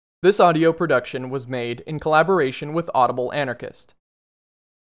This audio production was made in collaboration with Audible Anarchist.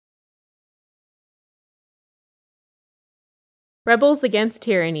 Rebels Against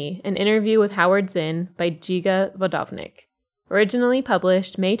Tyranny, an interview with Howard Zinn by Giga Vodovnik. Originally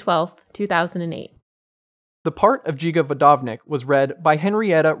published May 12, 2008. The part of Giga Vodovnik was read by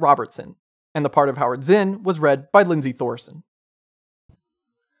Henrietta Robertson, and the part of Howard Zinn was read by Lindsay Thorson.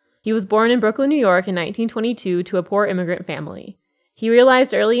 He was born in Brooklyn, New York in 1922 to a poor immigrant family. He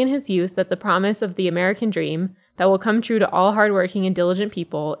realized early in his youth that the promise of the American dream that will come true to all hardworking and diligent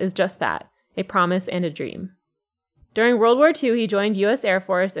people is just that, a promise and a dream. During World War II, he joined U.S. Air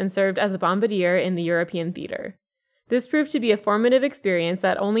Force and served as a bombardier in the European theater. This proved to be a formative experience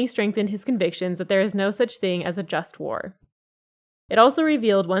that only strengthened his convictions that there is no such thing as a just war. It also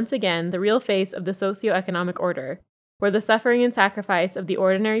revealed once again the real face of the socioeconomic order, where the suffering and sacrifice of the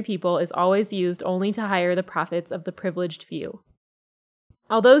ordinary people is always used only to hire the profits of the privileged few.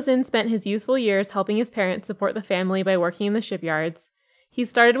 Although Zinn spent his youthful years helping his parents support the family by working in the shipyards, he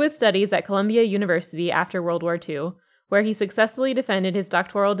started with studies at Columbia University after World War II, where he successfully defended his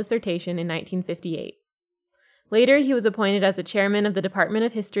doctoral dissertation in 1958. Later, he was appointed as a chairman of the Department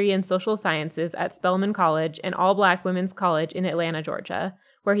of History and Social Sciences at Spelman College, an all-black women's college in Atlanta, Georgia,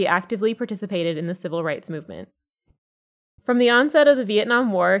 where he actively participated in the civil rights movement. From the onset of the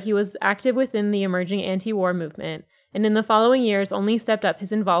Vietnam War, he was active within the emerging anti-war movement, and in the following years only stepped up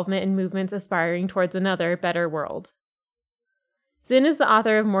his involvement in movements aspiring towards another, better world. Zinn is the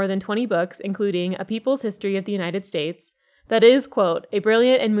author of more than 20 books, including A People's History of the United States, that is, quote, a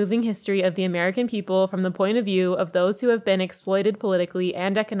brilliant and moving history of the American people from the point of view of those who have been exploited politically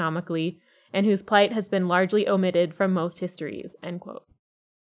and economically, and whose plight has been largely omitted from most histories, end quote.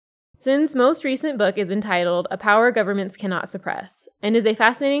 Zinn's most recent book is entitled A Power Governments Cannot Suppress, and is a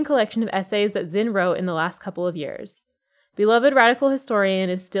fascinating collection of essays that Zinn wrote in the last couple of years. Beloved radical historian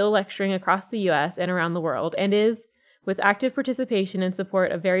is still lecturing across the U.S. and around the world, and is, with active participation and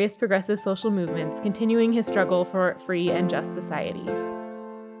support of various progressive social movements, continuing his struggle for free and just society.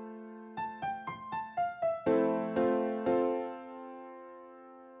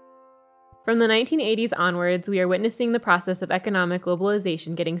 From the 1980s onwards, we are witnessing the process of economic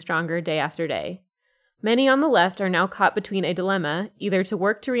globalization getting stronger day after day. Many on the left are now caught between a dilemma, either to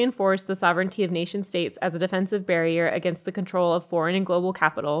work to reinforce the sovereignty of nation-states as a defensive barrier against the control of foreign and global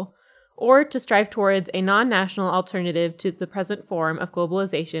capital, or to strive towards a non-national alternative to the present form of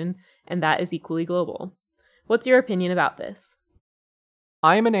globalization, and that is equally global. What's your opinion about this?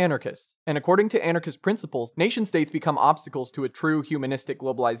 I am an anarchist, and according to anarchist principles, nation-states become obstacles to a true humanistic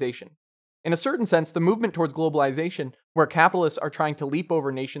globalization. In a certain sense, the movement towards globalization, where capitalists are trying to leap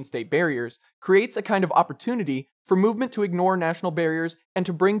over nation-state barriers, creates a kind of opportunity for movement to ignore national barriers and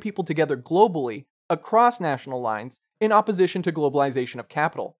to bring people together globally, across national lines, in opposition to globalization of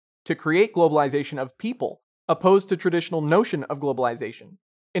capital, to create globalization of people, opposed to traditional notion of globalization.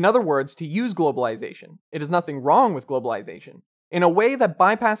 In other words, to use globalization. It is nothing wrong with globalization, in a way that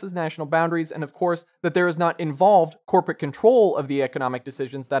bypasses national boundaries, and of course, that there is not involved corporate control of the economic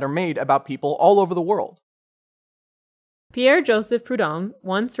decisions that are made about people all over the world. Pierre-Joseph Proudhon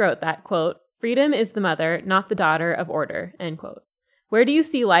once wrote that, quote, freedom is the mother, not the daughter of order, end quote. Where do you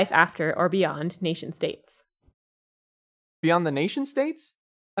see life after or beyond nation-states? Beyond the nation-states?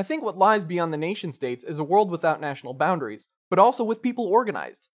 I think what lies beyond the nation-states is a world without national boundaries, but also with people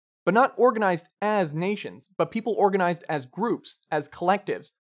organized. But not organized as nations, but people organized as groups, as collectives,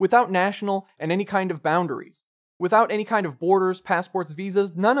 without national and any kind of boundaries, without any kind of borders, passports,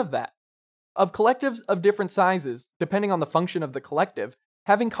 visas, none of that. Of collectives of different sizes, depending on the function of the collective,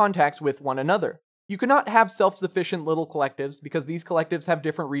 having contacts with one another. You cannot have self-sufficient little collectives because these collectives have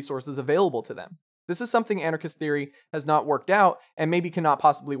different resources available to them. This is something anarchist theory has not worked out and maybe cannot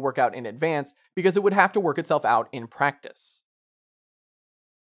possibly work out in advance because it would have to work itself out in practice.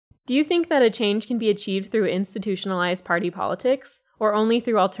 Do you think that a change can be achieved through institutionalized party politics, or only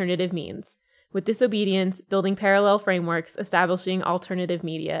through alternative means, with disobedience, building parallel frameworks, establishing alternative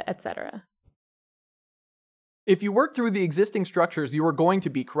media, etc.? If you work through the existing structures, you are going to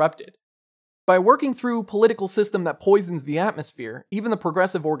be corrupted. By working through a political system that poisons the atmosphere, even the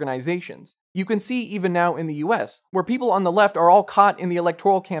progressive organizations, you can see even now in the US, where people on the left are all caught in the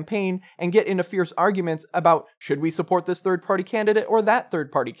electoral campaign and get into fierce arguments about should we support this third-party candidate or that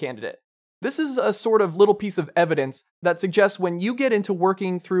third-party candidate. This is a sort of little piece of evidence that suggests when you get into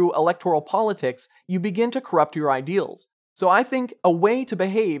working through electoral politics, you begin to corrupt your ideals. So I think a way to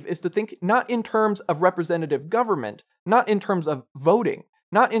behave is to think not in terms of representative government, not in terms of voting,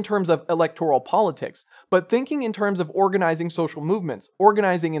 not in terms of electoral politics, but thinking in terms of organizing social movements,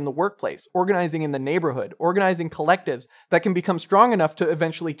 organizing in the workplace, organizing in the neighborhood, organizing collectives that can become strong enough to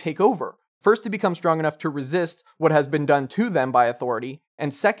eventually take over. First, to become strong enough to resist what has been done to them by authority,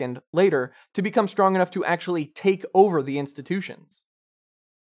 and second, later, to become strong enough to actually take over the institutions.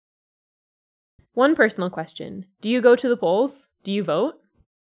 One personal question. Do you go to the polls? Do you vote?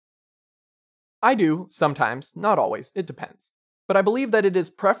 I do, sometimes, not always, it depends. But I believe that it is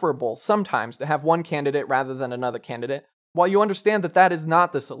preferable sometimes to have one candidate rather than another candidate, while you understand that that is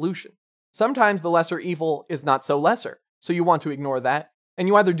not the solution. Sometimes the lesser evil is not so lesser, so you want to ignore that, and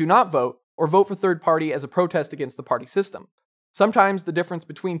you either do not vote or vote for third party as a protest against the party system. Sometimes the difference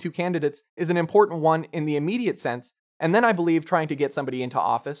between two candidates is an important one in the immediate sense, and then I believe trying to get somebody into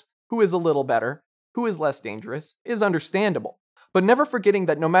office who is a little better, who is less dangerous, is understandable. But never forgetting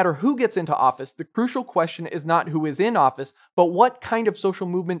that no matter who gets into office, the crucial question is not who is in office, but what kind of social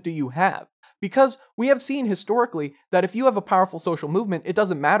movement do you have? Because we have seen historically that if you have a powerful social movement, it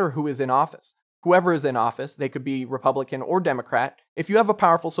doesn't matter who is in office. Whoever is in office, they could be Republican or Democrat, if you have a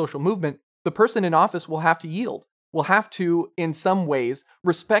powerful social movement, the person in office will have to yield, will have to, in some ways,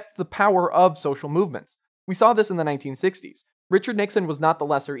 respect the power of social movements. We saw this in the 1960s. Richard Nixon was not the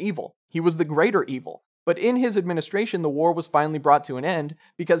lesser evil, he was the greater evil. But in his administration, the war was finally brought to an end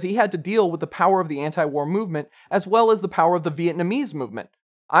because he had to deal with the power of the anti-war movement as well as the power of the Vietnamese movement.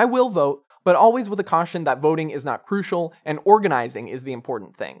 I will vote, but always with a caution that voting is not crucial and organizing is the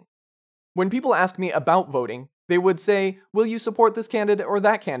important thing. When people ask me about voting, they would say, will you support this candidate or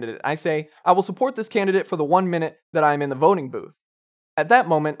that candidate? I say, I will support this candidate for the 1 minute that I'm in the voting booth. At that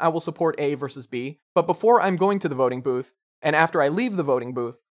moment, I will support A versus B, but before I'm going to the voting booth, and after I leave the voting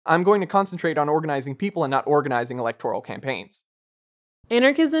booth, I'm going to concentrate on organizing people and not organizing electoral campaigns.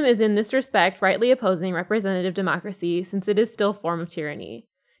 Anarchism is in this respect rightly opposing representative democracy since it is still a form of tyranny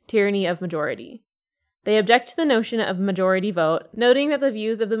of majority. They object to the notion of majority vote, noting that the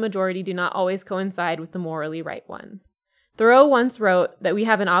views of the majority do not always coincide with the morally right one. Thoreau once wrote that we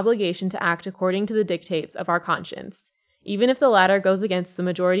have an obligation to act according to the dictates of our conscience, even if the latter goes against the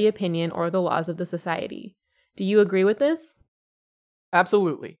majority opinion or the laws of the society. Do you agree with this?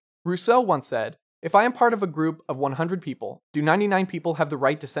 Absolutely. Rousseau once said, if I am part of a group of 100 people, do 99 people have the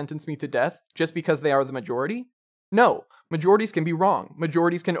right to sentence me to death just because they are the majority? No, majorities can be wrong.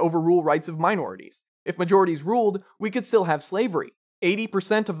 Majorities can overrule rights of minorities. If majorities ruled, we could still have slavery.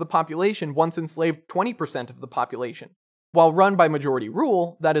 80% of the population once enslaved 20% of the population. While run by majority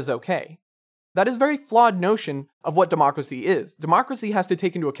rule, that is okay. That is a very flawed notion of what democracy is. Democracy has to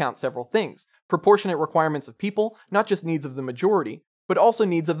take into account several things. Proportionate requirements of people, not just needs of the majority, but also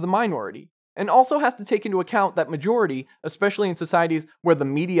needs of the minority. And also has to take into account that majority, especially in societies where the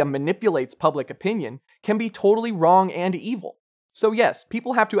media manipulates public opinion, can be totally wrong and evil. So yes,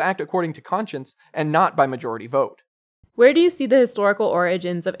 people have to act according to conscience and not by majority vote. Where do you see the historical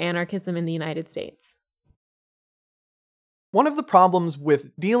origins of anarchism in the United States? One of the problems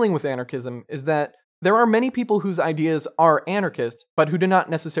with dealing with anarchism is that there are many people whose ideas are anarchist, but who do not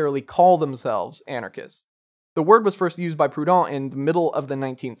necessarily call themselves anarchists. The word was first used by Proudhon in the middle of the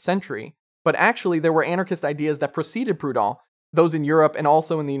 19th century, but actually there were anarchist ideas that preceded Proudhon, those in Europe and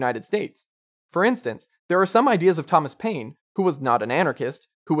also in the United States. For instance, there are some ideas of Thomas Paine, who was not an anarchist,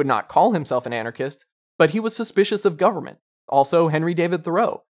 who would not call himself an anarchist, but he was suspicious of government. Also, Henry David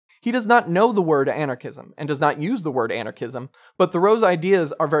Thoreau. He does not know the word anarchism and does not use the word anarchism, but Thoreau's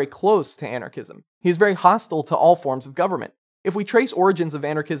ideas are very close to anarchism. He is very hostile to all forms of government. If we trace origins of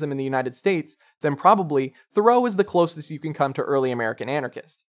anarchism in the United States, then probably Thoreau is the closest you can come to early American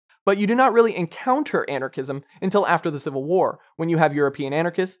anarchist. But you do not really encounter anarchism until after the Civil War, when you have European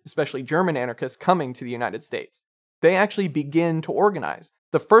anarchists, especially German anarchists, coming to the United States. They actually begin to organize.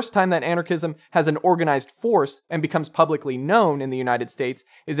 The first time that anarchism has an organized force and becomes publicly known in the United States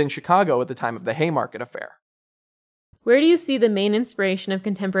is in Chicago at the time of the Haymarket Affair. Where do you see the main inspiration of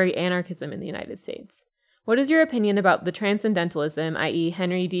contemporary anarchism in the United States? What is your opinion about the transcendentalism, i.e.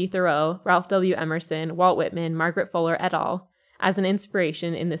 Henry D. Thoreau, Ralph W. Emerson, Walt Whitman, Margaret Fuller et al., as an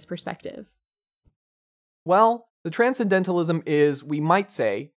inspiration in this perspective? Well, the transcendentalism is, we might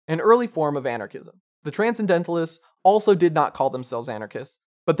say, an early form of anarchism. The transcendentalists also did not call themselves anarchists,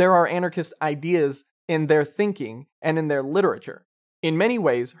 but there are anarchist ideas in their thinking and in their literature. In many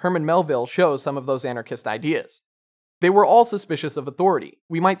ways, Herman Melville shows some of those anarchist ideas. They were all suspicious of authority.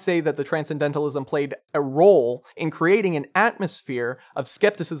 We might say that the transcendentalism played a role in creating an atmosphere of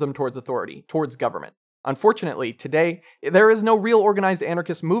skepticism towards authority, towards government. Unfortunately, today, there is no real organized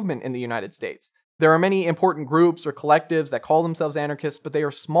anarchist movement in the United States. There are many important groups or collectives that call themselves anarchists, but they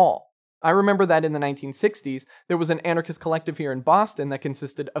are small. I remember that in the 1960s, there was an anarchist collective here in Boston that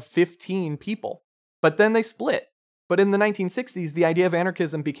consisted of 15 people, but then they split. But in the 1960s, the idea of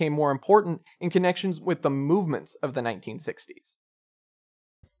anarchism became more important in connections with the movements of the 1960s.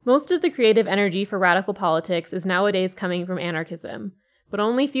 Most of the creative energy for radical politics is nowadays coming from anarchism, but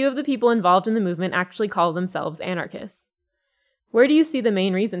only few of the people involved in the movement actually call themselves anarchists. Where do you see the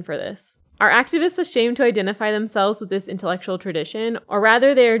main reason for this? Are activists ashamed to identify themselves with this intellectual tradition, or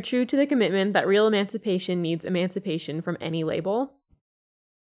rather they are true to the commitment that real emancipation needs emancipation from any label?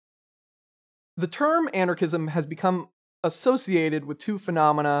 The term anarchism has become associated with two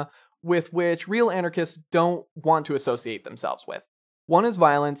phenomena with which real anarchists don't want to associate themselves with. One is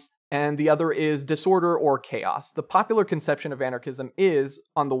violence, and the other is disorder or chaos. The popular conception of anarchism is,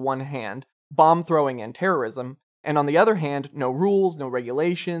 on the one hand, bomb throwing and terrorism, and on the other hand, no rules, no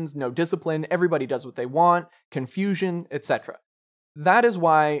regulations, no discipline, everybody does what they want, confusion, etc. That is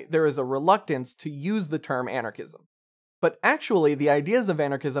why there is a reluctance to use the term anarchism. But actually, the ideas of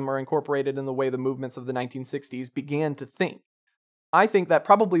anarchism are incorporated in the way the movements of the 1960s began to think. I think that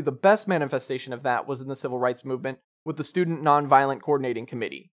probably the best manifestation of that was in the civil rights movement with the Student Nonviolent Coordinating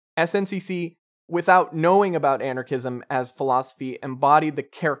Committee. SNCC, without knowing about anarchism as philosophy, embodied the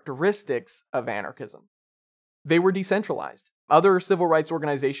characteristics of anarchism. They were decentralized. Other civil rights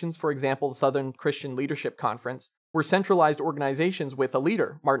organizations, for example, the Southern Christian Leadership Conference, were centralized organizations with a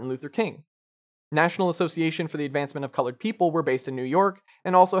leader, Martin Luther King. National Association for the Advancement of Colored People were based in New York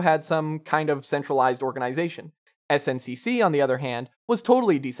and also had some kind of centralized organization. SNCC, on the other hand, was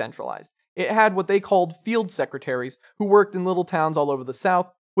totally decentralized. It had what they called field secretaries who worked in little towns all over the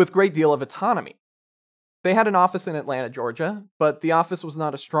South with a great deal of autonomy. They had an office in Atlanta, Georgia, but the office was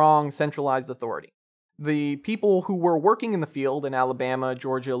not a strong, centralized authority. The people who were working in the field in Alabama,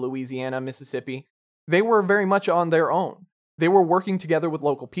 Georgia, Louisiana, Mississippi, they were very much on their own. They were working together with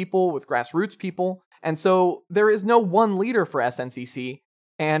local people, with grassroots people, and so there is no one leader for SNCC,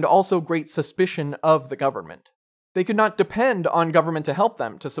 and also great suspicion of the government. They could not depend on government to help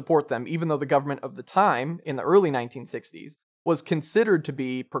them, to support them, even though the government of the time, in the early 1960s, was considered to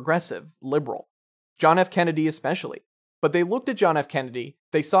be progressive, liberal. John F. Kennedy especially. But they looked at John F. Kennedy,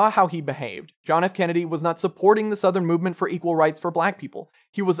 they saw how he behaved. John F. Kennedy was not supporting the Southern movement for equal rights for black people.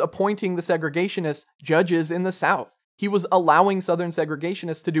 He was appointing the segregationists judges in the South. He was allowing Southern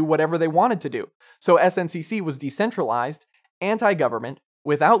segregationists to do whatever they wanted to do. So SNCC was decentralized, anti-government,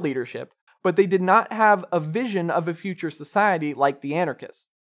 without leadership, but they did not have a vision of a future society like the anarchists.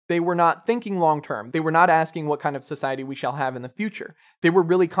 They were not thinking long-term. They were not asking what kind of society we shall have in the future. They were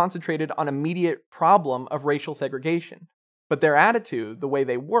really concentrated on immediate problem of racial segregation. But their attitude, the way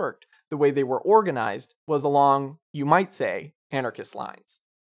they worked, the way they were organized, was along, you might say, anarchist lines.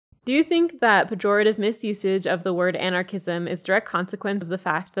 Do you think that pejorative misusage of the word anarchism is direct consequence of the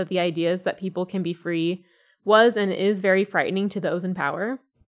fact that the ideas that people can be free was and is very frightening to those in power?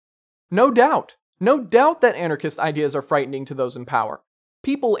 No doubt. No doubt that anarchist ideas are frightening to those in power.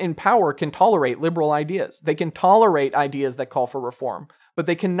 People in power can tolerate liberal ideas. They can tolerate ideas that call for reform, but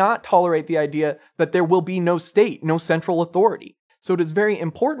they cannot tolerate the idea that there will be no state, no central authority. So it is very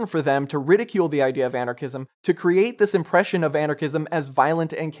important for them to ridicule the idea of anarchism, to create this impression of anarchism as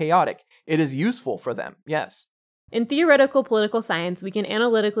violent and chaotic. It is useful for them, yes. In theoretical political science, we can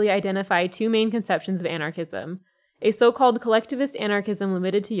analytically identify two main conceptions of anarchism: a so-called collectivist anarchism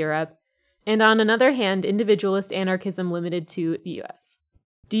limited to Europe, and on another hand, individualist anarchism limited to the US.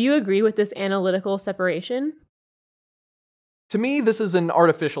 Do you agree with this analytical separation? To me, this is an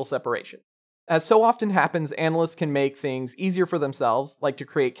artificial separation. As so often happens, analysts can make things easier for themselves, like to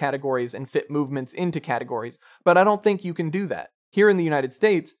create categories and fit movements into categories, but I don't think you can do that. Here in the United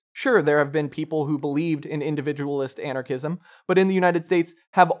States, sure, there have been people who believed in individualist anarchism, but in the United States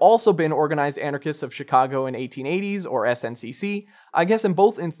have also been organized anarchists of Chicago in 1880s, or SNCC. I guess in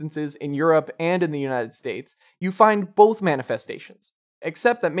both instances, in Europe and in the United States, you find both manifestations.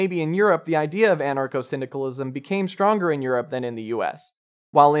 Except that maybe in Europe, the idea of anarcho-syndicalism became stronger in Europe than in the US.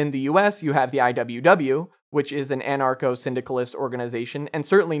 While in the US, you have the IWW, which is an anarcho-syndicalist organization, and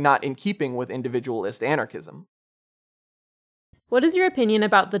certainly not in keeping with individualist anarchism. What is your opinion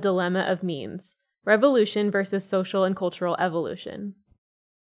about the dilemma of means? Revolution versus social and cultural evolution?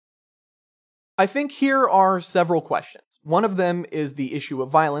 I think here are several questions. One of them is the issue of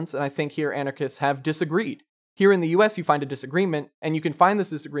violence, and I think here anarchists have disagreed. Here in the US, you find a disagreement, and you can find this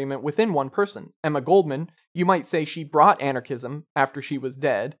disagreement within one person. Emma Goldman, you might say she brought anarchism, after she was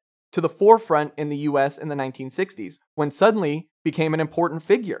dead, to the forefront in the US in the 1960s, when suddenly became an important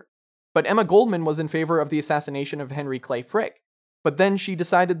figure. But Emma Goldman was in favor of the assassination of Henry Clay Frick. But then she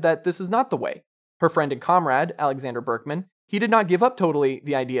decided that this is not the way. Her friend and comrade, Alexander Berkman, He did not give up totally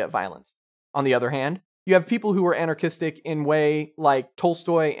the idea of violence. On the other hand, you have people who were anarchistic in way like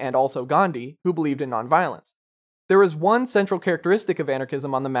Tolstoy and also Gandhi, who believed in nonviolence. There is one central characteristic of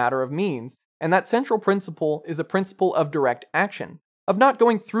anarchism on the matter of means, and that central principle is a principle of direct action, of not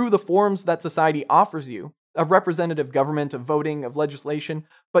going through the forms that society offers you, of representative government, of voting, of legislation,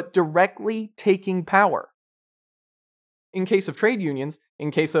 but directly taking power. In case of trade unions,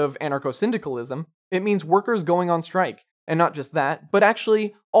 in case of anarcho-syndicalism, it means workers going on strike, and not just that, but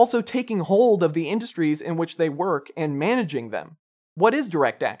actually also taking hold of the industries in which they work and managing them. What is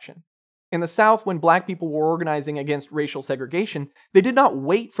direct action? In the South, when black people were organizing against racial segregation, they did not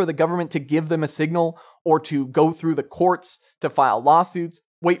wait for the government to give them a signal or to go through the courts to file lawsuits,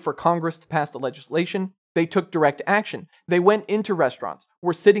 wait for Congress to pass the legislation. They took direct action. They went into restaurants,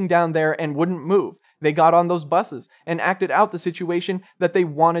 were sitting down there and wouldn't move. They got on those buses and acted out the situation that they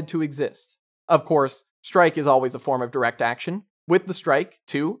wanted to exist. Of course, strike is always a form of direct action. With the strike,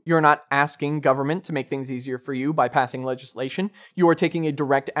 too, you're not asking government to make things easier for you by passing legislation. You are taking a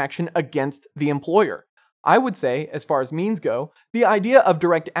direct action against the employer. I would say, as far as means go, the idea of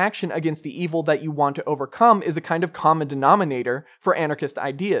direct action against the evil that you want to overcome is a kind of common denominator for anarchist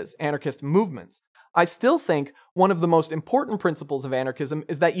ideas, anarchist movements. I still think one of the most important principles of anarchism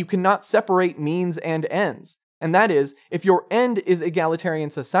is that you cannot separate means and ends. And that is, if your end is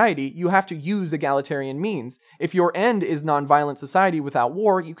egalitarian society, you have to use egalitarian means. If your end is nonviolent society without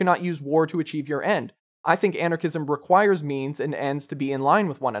war, you cannot use war to achieve your end. I think anarchism requires means and ends to be in line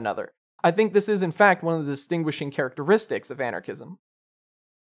with one another. I think this is in fact one of the distinguishing characteristics of anarchism.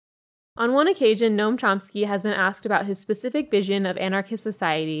 On one occasion, Noam Chomsky has been asked about his specific vision of anarchist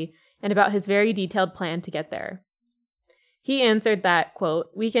society and about his very detailed plan to get there. He answered that, quote,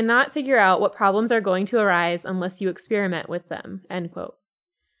 "We cannot figure out what problems are going to arise unless you experiment with them," end quote.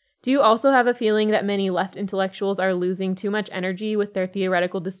 Do you also have a feeling that many left intellectuals are losing too much energy with their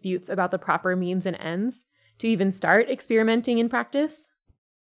theoretical disputes about the proper means and ends to even start experimenting in practice?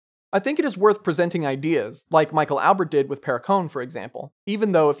 I think it is worth presenting ideas, like Michael Albert did with Perricone, for example,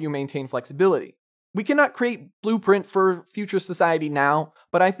 even though if you maintain flexibility. We cannot create blueprint for future society now,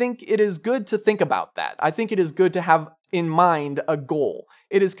 but I think it is good to think about that. I think it is good to have in mind a goal.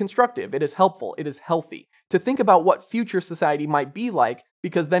 It is constructive, it is helpful, it is healthy to think about what future society might be like,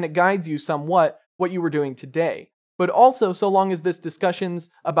 because then it guides you somewhat what you were doing today. But also, so long as this discussions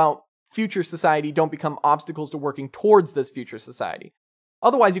about future society don't become obstacles to working towards this future society.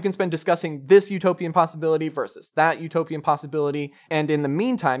 Otherwise, you can spend discussing this utopian possibility versus that utopian possibility, and in the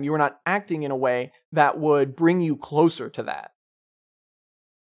meantime, you are not acting in a way that would bring you closer to that.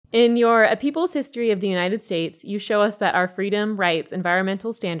 In your A People's History of the United States, you show us that our freedom, rights,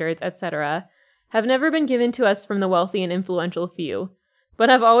 environmental standards, etc., have never been given to us from the wealthy and influential few, but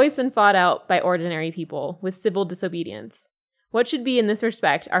have always been fought out by ordinary people with civil disobedience. What should be, in this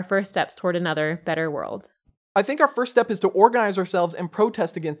respect, our first steps toward another, better world? I think our first step is to organize ourselves and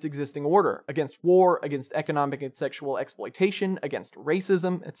protest against existing order, against war, against economic and sexual exploitation, against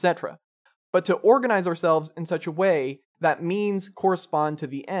racism, etc. But to organize ourselves in such a way that means correspond to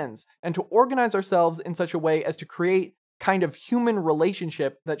the ends, and to organize ourselves in such a way as to create kind of human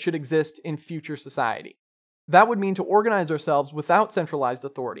relationship that should exist in future society. That would mean to organize ourselves without centralized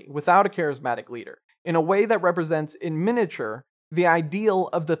authority, without a charismatic leader, in a way that represents in miniature the ideal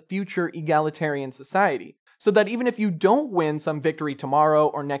of the future egalitarian society, so that even if you don't win some victory tomorrow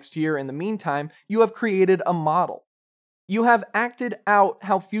or next year in the meantime, you have created a model. You have acted out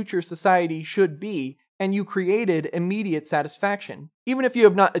how future society should be, and you created immediate satisfaction, even if you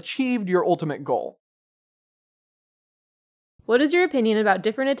have not achieved your ultimate goal. What is your opinion about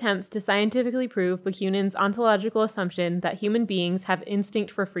different attempts to scientifically prove Bakunin's ontological assumption that human beings have instinct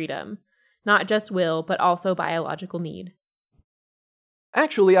for freedom, not just will, but also biological need?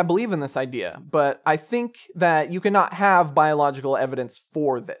 Actually, I believe in this idea, but I think that you cannot have biological evidence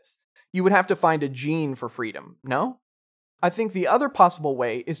for this. You would have to find a gene for freedom, no? I think the other possible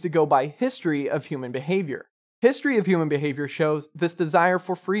way is to go by history of human behavior. History of human behavior shows this desire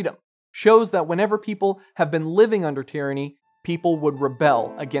for freedom, shows that whenever people have been living under tyranny, people would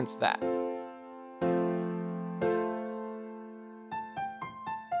rebel against that.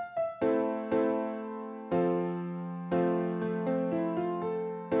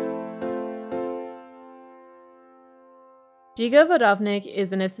 Dziga Wodownik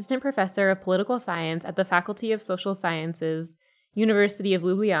is an assistant professor of political science at the Faculty of Social Sciences, University of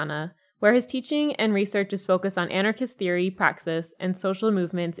Ljubljana, where his teaching and research is focused on anarchist theory, praxis, and social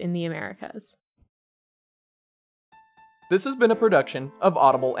movements in the Americas. This has been a production of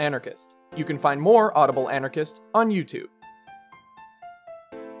Audible Anarchist. You can find more Audible Anarchist on YouTube.